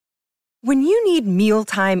When you need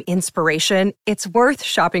mealtime inspiration, it's worth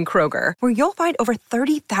shopping Kroger, where you'll find over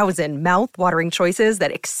 30,000 mouth-watering choices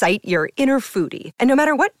that excite your inner foodie. And no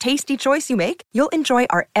matter what tasty choice you make, you'll enjoy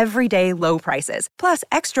our everyday low prices, plus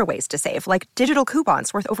extra ways to save, like digital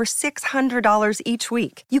coupons worth over $600 each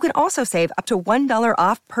week. You can also save up to $1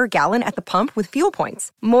 off per gallon at the pump with fuel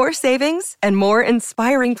points. More savings and more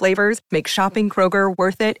inspiring flavors make shopping Kroger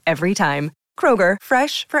worth it every time. Kroger,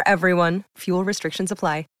 fresh for everyone. Fuel restrictions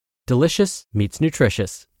apply. Delicious meets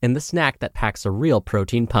nutritious in the snack that packs a real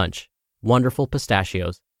protein punch. Wonderful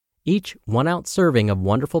Pistachios. Each 1-ounce serving of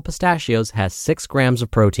Wonderful Pistachios has 6 grams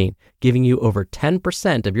of protein, giving you over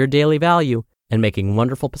 10% of your daily value and making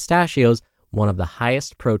Wonderful Pistachios one of the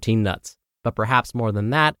highest protein nuts. But perhaps more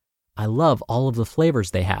than that, I love all of the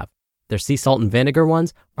flavors they have. Their sea salt and vinegar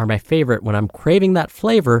ones are my favorite when I'm craving that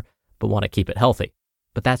flavor but want to keep it healthy.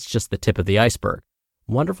 But that's just the tip of the iceberg.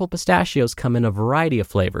 Wonderful Pistachios come in a variety of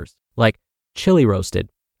flavors, like chili roasted,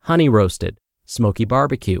 honey roasted, smoky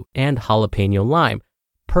barbecue, and jalapeno lime,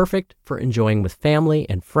 perfect for enjoying with family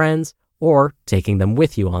and friends or taking them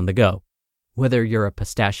with you on the go. Whether you're a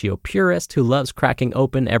pistachio purist who loves cracking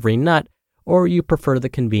open every nut, or you prefer the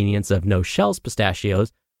convenience of no-shells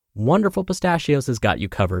pistachios, Wonderful Pistachios has got you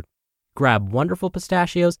covered. Grab Wonderful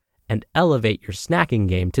Pistachios and elevate your snacking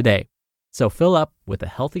game today. So fill up with a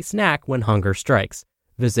healthy snack when hunger strikes.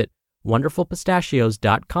 Visit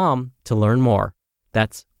wonderfulpistachios.com to learn more.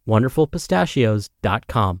 That's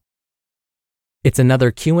wonderfulpistachios.com. It's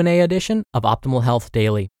another Q&A edition of Optimal Health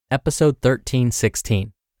Daily, episode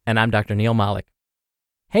 1316, and I'm Dr. Neil Malik.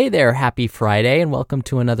 Hey there, happy Friday, and welcome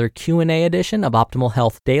to another Q&A edition of Optimal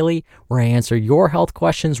Health Daily, where I answer your health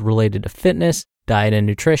questions related to fitness, diet and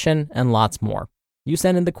nutrition, and lots more. You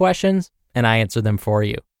send in the questions, and I answer them for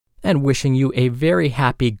you. And wishing you a very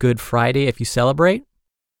happy Good Friday if you celebrate.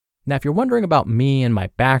 Now, if you're wondering about me and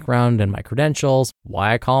my background and my credentials,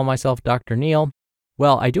 why I call myself Dr. Neil,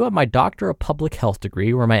 well, I do have my Doctor of Public Health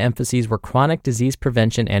degree where my emphases were chronic disease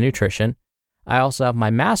prevention and nutrition. I also have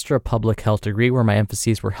my Master of Public Health degree where my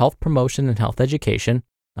emphases were health promotion and health education.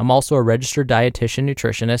 I'm also a registered dietitian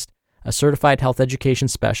nutritionist, a certified health education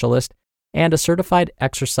specialist, and a certified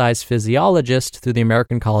exercise physiologist through the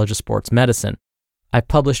American College of Sports Medicine. I've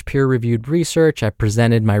published peer-reviewed research, I've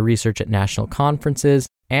presented my research at national conferences,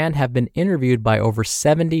 and have been interviewed by over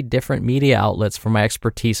 70 different media outlets for my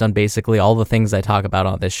expertise on basically all the things I talk about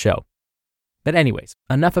on this show. But anyways,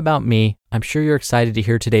 enough about me. I'm sure you're excited to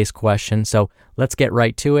hear today's question, so let's get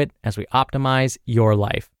right to it as we optimize your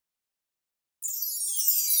life.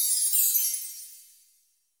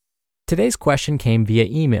 Today's question came via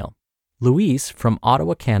email. Louise from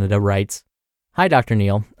Ottawa, Canada writes, Hi, Dr.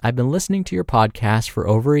 Neil. I've been listening to your podcast for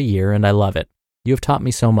over a year and I love it. You have taught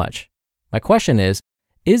me so much. My question is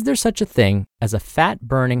there such a thing as a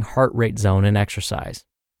fat-burning heart rate zone in exercise?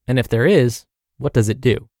 And if there is, what does it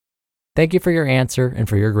do? Thank you for your answer and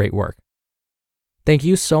for your great work. Thank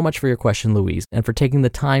you so much for your question, Louise, and for taking the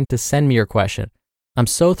time to send me your question. I'm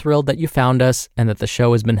so thrilled that you found us and that the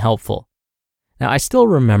show has been helpful. Now, I still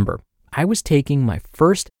remember I was taking my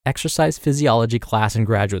first exercise physiology class in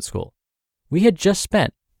graduate school. We had just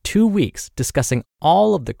spent 2 weeks discussing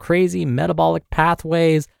all of the crazy metabolic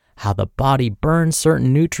pathways, how the body burns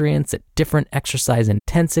certain nutrients at different exercise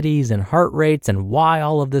intensities and heart rates, and why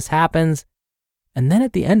all of this happens. And then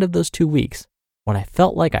at the end of those 2 weeks, when I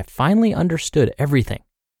felt like I finally understood everything,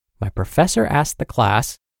 my professor asked the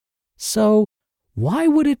class, so why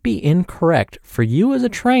would it be incorrect for you as a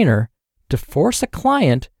trainer to force a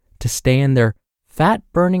client to stay in their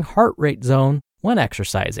fat-burning heart rate zone when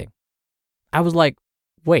exercising? I was like,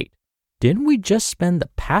 wait, didn't we just spend the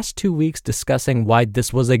past 2 weeks discussing why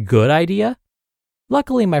this was a good idea?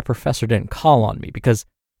 Luckily, my professor didn't call on me because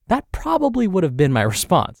that probably would have been my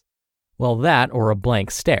response. Well, that or a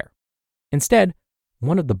blank stare. Instead,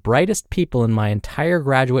 one of the brightest people in my entire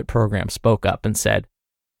graduate program spoke up and said,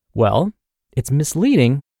 well, it's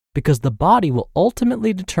misleading because the body will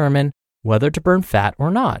ultimately determine whether to burn fat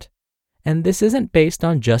or not. And this isn't based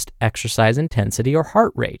on just exercise intensity or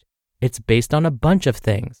heart rate. It's based on a bunch of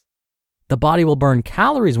things. The body will burn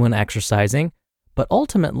calories when exercising, but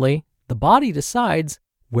ultimately, the body decides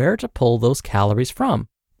where to pull those calories from.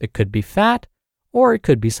 It could be fat, or it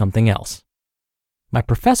could be something else. My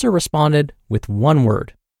professor responded with one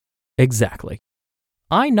word, exactly.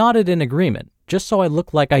 I nodded in agreement, just so I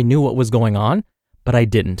looked like I knew what was going on, but I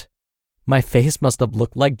didn't. My face must have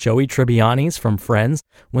looked like Joey Tribbiani's from Friends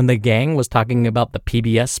when the gang was talking about the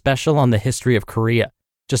PBS special on the history of Korea,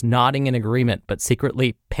 just nodding in agreement but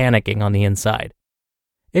secretly panicking on the inside.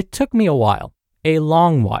 It took me a while, a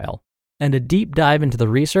long while, and a deep dive into the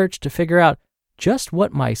research to figure out just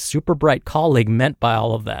what my super bright colleague meant by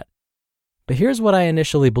all of that. But here's what I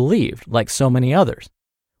initially believed, like so many others.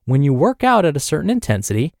 When you work out at a certain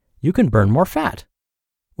intensity, you can burn more fat.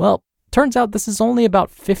 Well, turns out this is only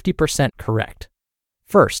about 50% correct.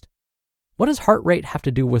 First, what does heart rate have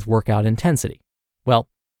to do with workout intensity? Well,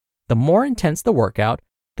 the more intense the workout,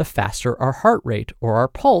 the faster our heart rate or our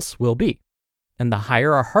pulse will be. And the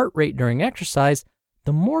higher our heart rate during exercise,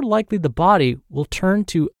 the more likely the body will turn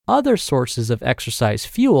to other sources of exercise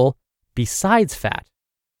fuel besides fat.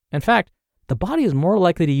 In fact, the body is more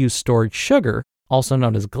likely to use stored sugar, also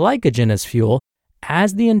known as glycogen, as fuel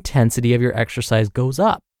as the intensity of your exercise goes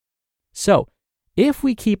up. So, if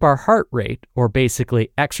we keep our heart rate, or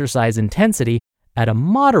basically exercise intensity, at a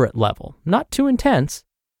moderate level, not too intense,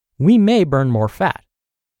 we may burn more fat.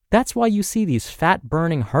 That's why you see these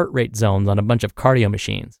fat-burning heart rate zones on a bunch of cardio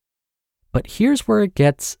machines. But here's where it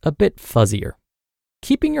gets a bit fuzzier.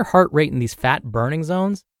 Keeping your heart rate in these fat-burning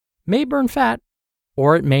zones may burn fat,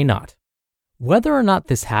 or it may not. Whether or not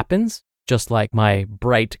this happens, just like my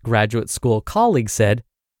bright graduate school colleague said,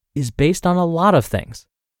 is based on a lot of things.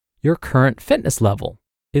 Your current fitness level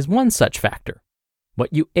is one such factor.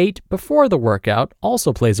 What you ate before the workout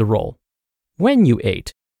also plays a role. When you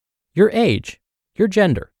ate, your age, your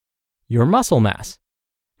gender, your muscle mass,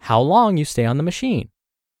 how long you stay on the machine.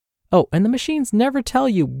 Oh, and the machines never tell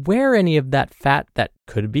you where any of that fat that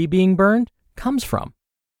could be being burned comes from.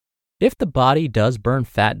 If the body does burn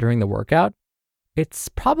fat during the workout, it's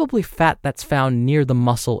probably fat that's found near the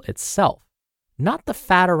muscle itself, not the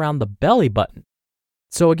fat around the belly button.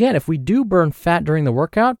 So again, if we do burn fat during the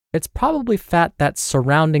workout, it's probably fat that's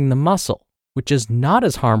surrounding the muscle, which is not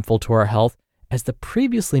as harmful to our health as the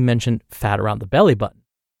previously mentioned fat around the belly button.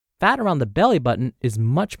 Fat around the belly button is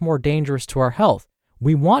much more dangerous to our health.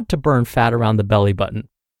 We want to burn fat around the belly button.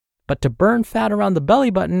 But to burn fat around the belly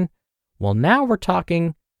button, well, now we're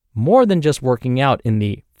talking more than just working out in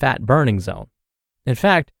the fat burning zone. In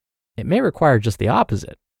fact, it may require just the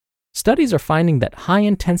opposite. Studies are finding that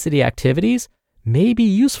high-intensity activities may be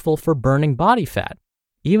useful for burning body fat,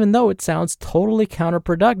 even though it sounds totally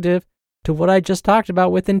counterproductive to what I just talked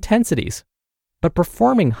about with intensities. But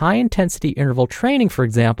performing high-intensity interval training, for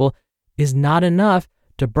example, is not enough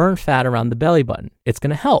to burn fat around the belly button. It's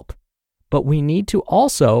going to help, but we need to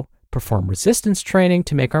also perform resistance training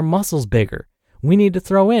to make our muscles bigger. We need to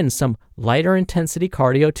throw in some lighter intensity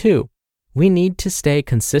cardio too. We need to stay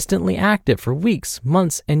consistently active for weeks,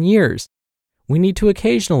 months, and years. We need to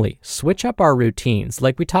occasionally switch up our routines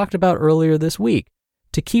like we talked about earlier this week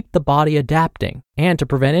to keep the body adapting and to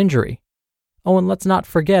prevent injury. Oh, and let's not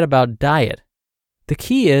forget about diet. The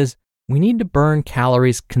key is we need to burn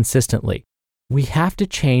calories consistently. We have to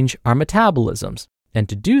change our metabolisms, and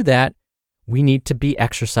to do that, we need to be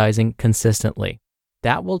exercising consistently.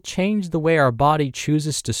 That will change the way our body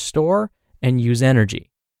chooses to store and use energy.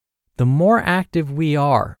 The more active we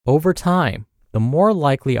are over time, the more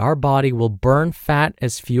likely our body will burn fat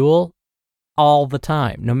as fuel all the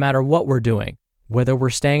time, no matter what we're doing, whether we're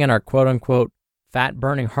staying in our quote-unquote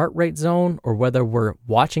fat-burning heart rate zone, or whether we're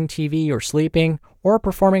watching TV or sleeping, or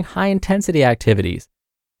performing high-intensity activities.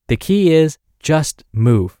 The key is just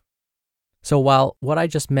move. So while what I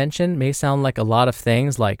just mentioned may sound like a lot of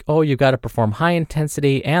things, like, oh, you got to perform high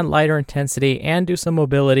intensity and lighter intensity and do some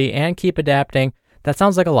mobility and keep adapting, that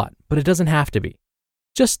sounds like a lot, but it doesn't have to be.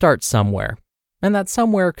 Just start somewhere. And that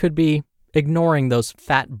somewhere could be ignoring those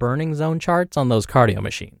fat burning zone charts on those cardio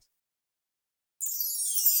machines.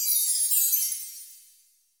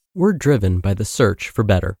 We're driven by the search for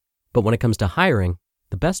better, but when it comes to hiring,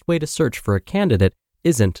 the best way to search for a candidate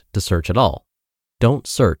isn't to search at all. Don't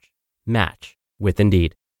search, match with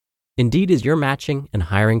Indeed. Indeed is your matching and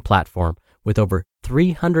hiring platform with over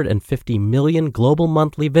 350 million global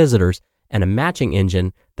monthly visitors and a matching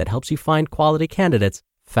engine that helps you find quality candidates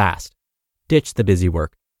fast. Ditch the busy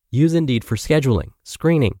work. Use Indeed for scheduling,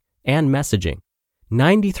 screening, and messaging.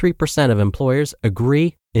 93% of employers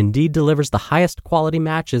agree Indeed delivers the highest quality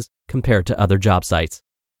matches compared to other job sites.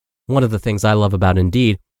 One of the things I love about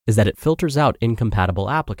Indeed is that it filters out incompatible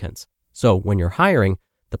applicants. So when you're hiring,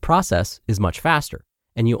 the process is much faster,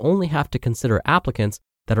 and you only have to consider applicants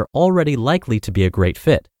that are already likely to be a great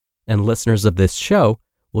fit. And listeners of this show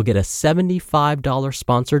will get a $75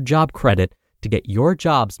 sponsored job credit to get your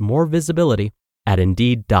jobs more visibility at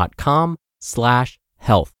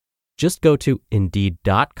Indeed.com/health. Just go to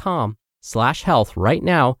Indeed.com/health right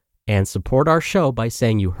now and support our show by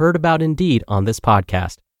saying you heard about Indeed on this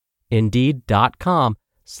podcast.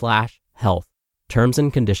 Indeed.com/health. Terms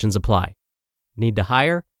and conditions apply. Need to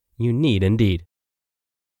hire? You need Indeed.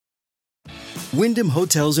 Wyndham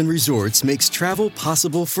Hotels and Resorts makes travel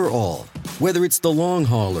possible for all. Whether it's the long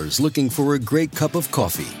haulers looking for a great cup of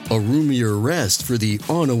coffee, a roomier rest for the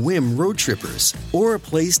on-a-whim road trippers, or a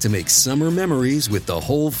place to make summer memories with the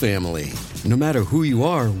whole family. No matter who you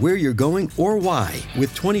are, where you're going, or why,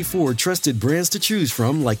 with 24 trusted brands to choose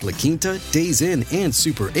from like La Quinta, Days Inn, and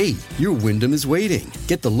Super 8, your Wyndham is waiting.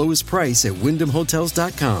 Get the lowest price at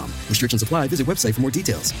WyndhamHotels.com. Restrictions apply. Visit website for more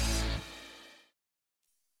details.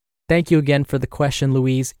 Thank you again for the question,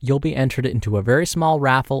 Louise. You'll be entered into a very small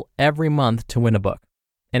raffle every month to win a book.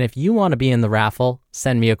 And if you want to be in the raffle,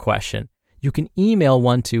 send me a question. You can email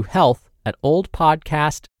one to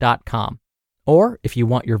health@oldpodcast.com. Or if you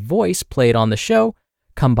want your voice played on the show,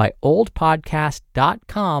 come by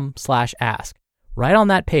oldpodcast.com/ask. Right on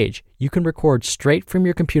that page, you can record straight from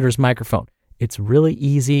your computer's microphone. It's really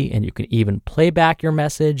easy, and you can even play back your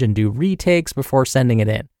message and do retakes before sending it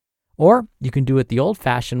in. Or you can do it the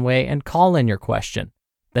old-fashioned way and call in your question.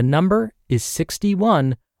 The number is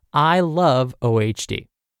 61 I love OHD.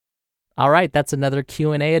 All right, that's another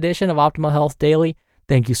Q&A edition of Optimal Health Daily.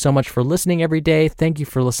 Thank you so much for listening every day. Thank you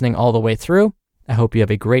for listening all the way through. I hope you have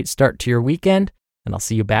a great start to your weekend, and I'll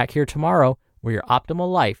see you back here tomorrow where your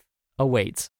optimal life awaits.